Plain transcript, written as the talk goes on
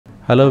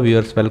Hello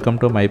viewers, welcome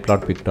to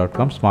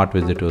myplotpic.com smart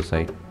విజిటివ్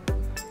site.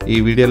 ఈ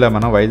వీడియోలో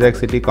మనం Vizag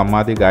city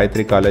Kommadi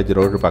Gayatri college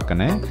road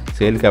పక్కనే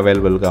సేల్కి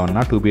అవైలబుల్గా ఉన్న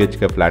 2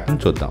 BHK ఫ్లాట్ని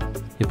చూద్దాం.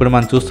 ఇప్పుడు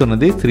మనం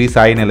చూస్తున్నది శ్రీ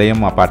సాయి నిలయం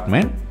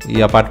అపార్ట్మెంట్. ఈ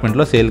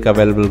అపార్ట్మెంట్లో సేల్కి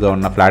అవైలబుల్గా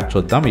ఉన్న ఫ్లాట్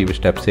చూద్దాం. ఇవి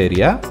స్టెప్స్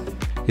ఏరియా,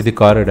 ఇది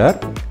కారిడార్.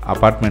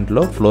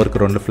 అపార్ట్మెంట్లో ఫ్లోర్కి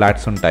 2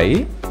 ఫ్లాట్స్ ఉంటాయి.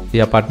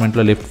 ఈ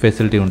అపార్ట్మెంట్లో లిఫ్ట్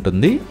ఫెసిలిటీ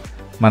ఉంటుంది.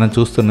 మనం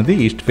చూస్తున్నది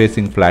ఈస్ట్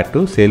ఫేసింగ్ ఫ్లాట్,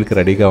 సేల్కి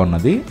రెడీగా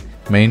ఉన్నది.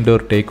 మెయిన్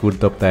డోర్ టేక్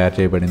వుడ్తో తయారు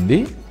చేయబడింది.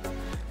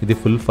 ఇది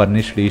full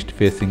furnished east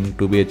facing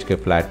 2 BHK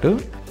flat.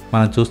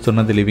 మనం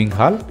చూస్తున్నది లివింగ్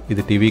హాల్,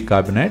 ఇది టీవీ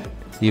క్యాబినెట్.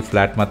 ఈ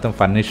ఫ్లాట్ మొత్తం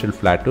furnished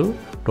flat,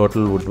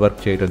 total wood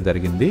work చేయడం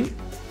జరిగింది.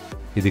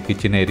 ఇది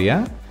కిచెన్ ఏరియా,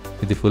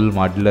 ఇది ఫుల్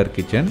మాడ్యులర్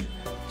కిచెన్,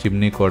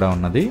 చిమ్నీ కూడా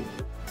ఉన్నది.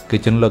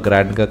 కిచెన్లో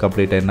గ్రాండ్గా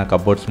కంప్లీట్ అయిన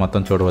కబోర్డ్స్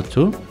మొత్తం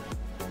చూడవచ్చు.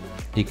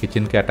 ఈ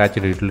కిచెన్కి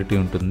అటాచ్డ్ యూటిలిటీ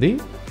ఉంటుంది.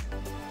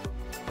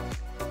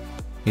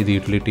 ఇది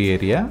యూటిలిటీ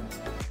ఏరియా.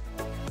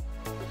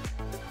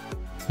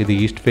 ఇది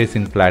ఈస్ట్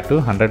ఫేసింగ్ ఫ్లాట్,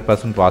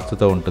 100%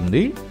 వాస్తుతో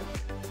ఉంటుంది.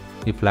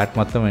 ఈ ఫ్లాట్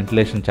మొత్తం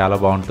వెంటిలేషన్ చాలా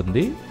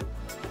బాగుంటుంది.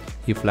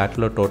 ఈ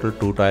ఫ్లాట్లో టోటల్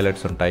 2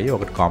 టాయిలెట్స్ ఉంటాయి.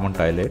 ఒకటి కామన్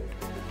టాయిలెట్,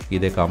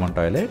 ఇదే కామన్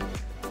టాయిలెట్.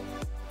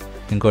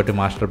 ఇంకోటి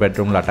మాస్టర్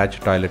బెడ్రూమ్లో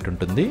అటాచ్డ్ టాయిలెట్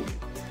ఉంటుంది.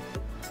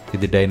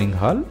 ఇది డైనింగ్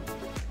హాల్.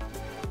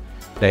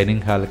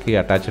 డైనింగ్ హాల్కి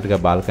అటాచ్డ్గా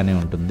బాల్కనీ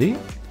ఉంటుంది.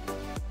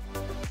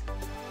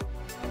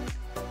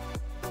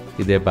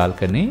 ఇదే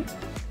బాల్కనీ.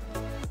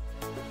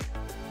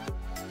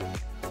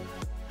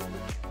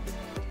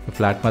 ఈ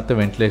ఫ్లాట్ మొత్తం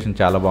వెంటిలేషన్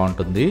చాలా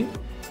బాగుంటుంది.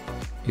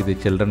 ఇది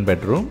చిల్డ్రన్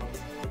బెడ్రూమ్.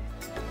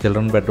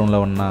 చిల్డ్రన్ బెడ్రూమ్లో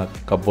ఉన్న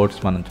కబోర్డ్స్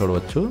మనం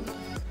చూడవచ్చు.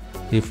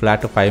 ఈ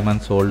ఫ్లాట్ 5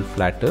 months ఓల్డ్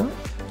ఫ్లాట్.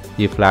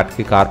 ఈ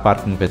ఫ్లాట్కి కార్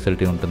పార్కింగ్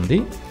ఫెసిలిటీ ఉంటుంది.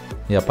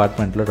 ఈ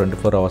అపార్ట్మెంట్లో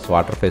 24 hours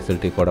వాటర్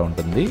ఫెసిలిటీ కూడా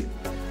ఉంటుంది.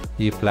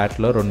 ఈ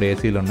ఫ్లాట్లో 2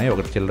 ఏసీలు ఉన్నాయి.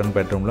 ఒకటి చిల్డ్రన్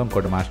బెడ్రూమ్లో,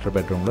 ఇంకోటి మాస్టర్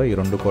బెడ్రూమ్లో. ఈ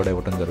 2 కూడా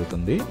ఇవ్వడం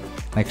జరుగుతుంది.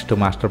 నెక్స్ట్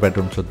మాస్టర్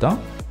బెడ్రూమ్ చూద్దాం.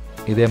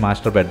 ఇదే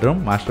మాస్టర్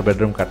బెడ్రూమ్. మాస్టర్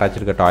బెడ్రూమ్కి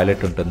అటాచ్డ్గా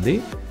టాయిలెట్ ఉంటుంది.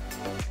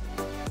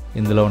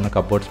 ఇందులో ఉన్న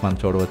కబోర్డ్స్ మనం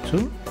చూడవచ్చు.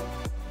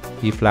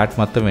 ఈ ఫ్లాట్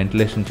మొత్తం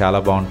వెంటిలేషన్ చాలా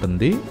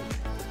బాగుంటుంది.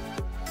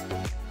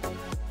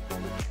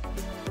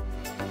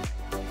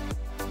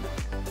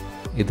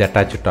 ఇది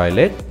అటాచ్డ్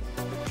టాయిలెట్.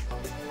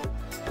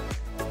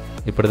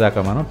 ఇప్పటిదాకా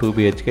మనం 2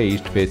 BHK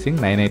ఈస్ట్ ఫేసింగ్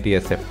 980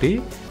 SFT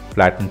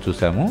ఫ్లాట్ని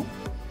చూసాము.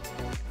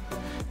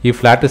 ఈ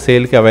ఫ్లాట్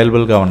సేల్కి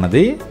అవైలబుల్గా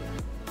ఉన్నది.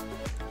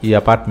 ఈ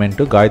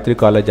apartment Gayatri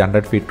college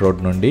 100 feet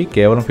road నుండి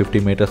కేవలం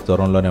 50 meters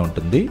దూరంలోనే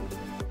ఉంటుంది.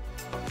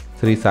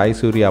 శ్రీ సాయి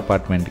సూర్య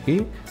అపార్ట్మెంట్కి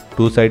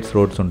 2 sides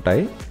రోడ్స్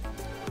ఉంటాయి.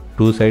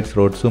 2 sides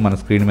రోడ్స్ మన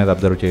స్క్రీన్ మీద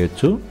అబ్జర్వ్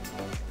చేయొచ్చు.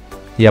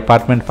 ఈ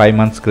అపార్ట్మెంట్ 5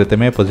 months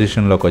క్రితమే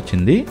పొజిషన్లోకి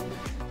వచ్చింది.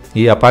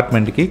 ఈ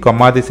అపార్ట్మెంట్కి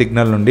కొమ్మాది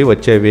సిగ్నల్ నుండి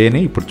వచ్చే వేని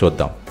ఇప్పుడు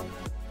చూద్దాం.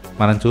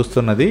 మనం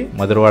చూస్తున్నది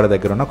మధురవాడ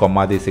దగ్గర ఉన్న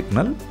కొమ్మాది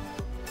సిగ్నల్.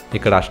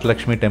 ఇక్కడ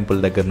అష్టలక్ష్మి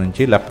టెంపుల్ దగ్గర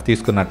నుంచి లెఫ్ట్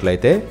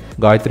తీసుకున్నట్లయితే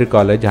గాయత్రి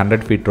కాలేజ్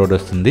 100 feet రోడ్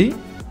వస్తుంది.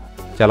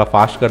 చాలా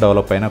ఫాస్ట్గా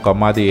డెవలప్ అయిన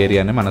కొమ్మాది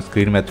ఏరియాని మన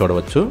స్క్రీన్ మీద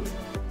చూడవచ్చు.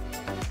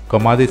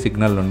 కొమ్మాది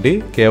సిగ్నల్ నుండి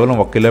కేవలం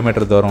 1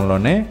 kilometer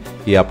దూరంలోనే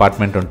ఈ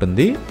అపార్ట్మెంట్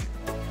ఉంటుంది.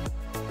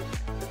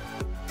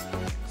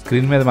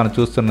 స్క్రీన్ మీద మనం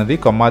చూస్తున్నది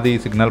కొమ్మాది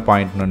సిగ్నల్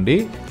పాయింట్ నుండి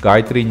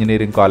గాయత్రి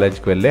ఇంజనీరింగ్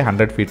కాలేజ్కి వెళ్ళే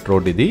 100 feet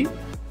రోడ్ ఇది.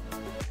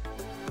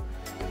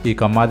 ఈ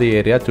కొమ్మాది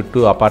ఏరియా చుట్టూ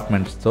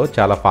అపార్ట్మెంట్స్తో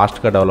చాలా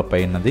ఫాస్ట్గా డెవలప్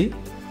అయినది.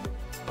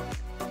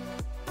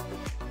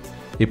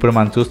 ఇప్పుడు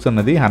మనం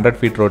చూస్తున్నది 100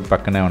 feet రోడ్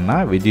పక్కనే ఉన్న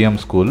విజయం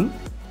స్కూల్.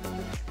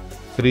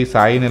 శ్రీ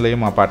సాయి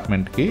నిలయం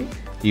అపార్ట్మెంట్కి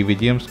ఈ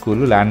విజయం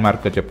స్కూల్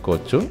ల్యాండ్మార్క్గా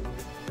చెప్పుకోవచ్చు.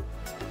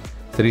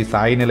 శ్రీ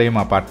సాయి నిలయం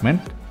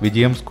అపార్ట్మెంట్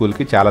విజయం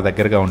స్కూల్కి చాలా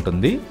దగ్గరగా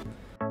ఉంటుంది.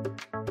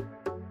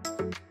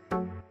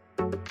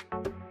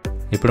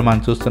 ఇప్పుడు మనం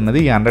చూస్తున్నది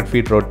ఈ 100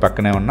 feet రోడ్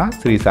పక్కనే ఉన్న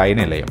శ్రీ సాయి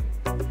నిలయం.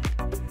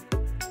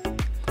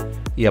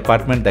 ఈ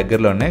అపార్ట్మెంట్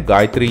దగ్గరలోనే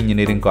గాయత్రి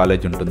ఇంజనీరింగ్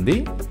కాలేజ్ ఉంటుంది.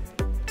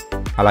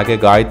 అలాగే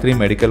గాయత్రి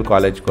మెడికల్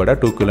కాలేజ్ కూడా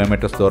 2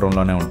 kilometers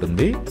దూరంలోనే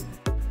ఉంటుంది.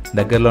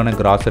 దగ్గరలోనే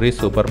గ్రాసరీ,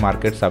 సూపర్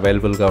మార్కెట్స్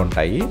అవైలబుల్గా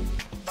ఉంటాయి.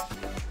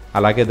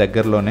 అలాగే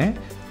దగ్గరలోనే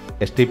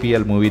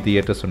STPL మూవీ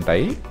థియేటర్స్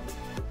ఉంటాయి.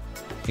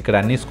 ఇక్కడ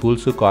అన్ని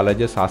స్కూల్స్,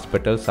 కాలేజెస్,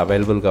 హాస్పిటల్స్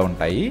అవైలబుల్గా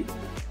ఉంటాయి.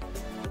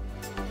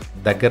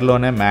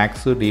 దగ్గరలోనే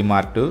max,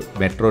 DMart,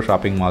 metro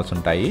shopping malls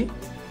ఉంటాయి.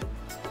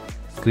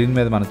 స్క్రీన్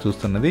మీద మనం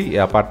చూస్తున్నది ఈ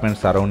అపార్ట్మెంట్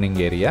సరౌండింగ్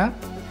ఏరియా.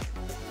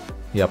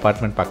 ఈ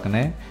అపార్ట్మెంట్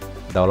పక్కనే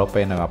డెవలప్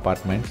అయిన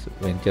అపార్ట్మెంట్స్,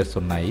 వెంచర్స్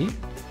ఉన్నాయి.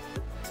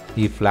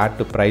 ఈ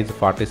ఫ్లాట్ ప్రైస్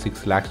 46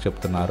 lakhs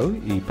చెప్తున్నారు.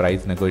 ఈ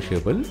price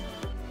negotiable.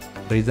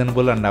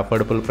 Reasonable and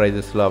affordable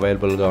ప్రైజెస్లో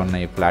అవైలబుల్గా ఉన్న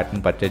ఈ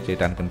ఫ్లాట్ని పర్చేజ్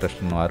చేయడానికి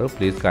ఇంట్రెస్ట్ ఉన్నవారు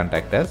please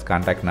contact us.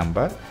 Contact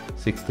number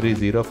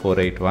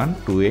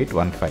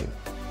 6304812815.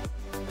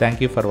 Thank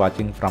you for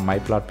watching from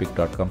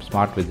myplotpic.com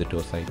smart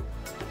visitor site.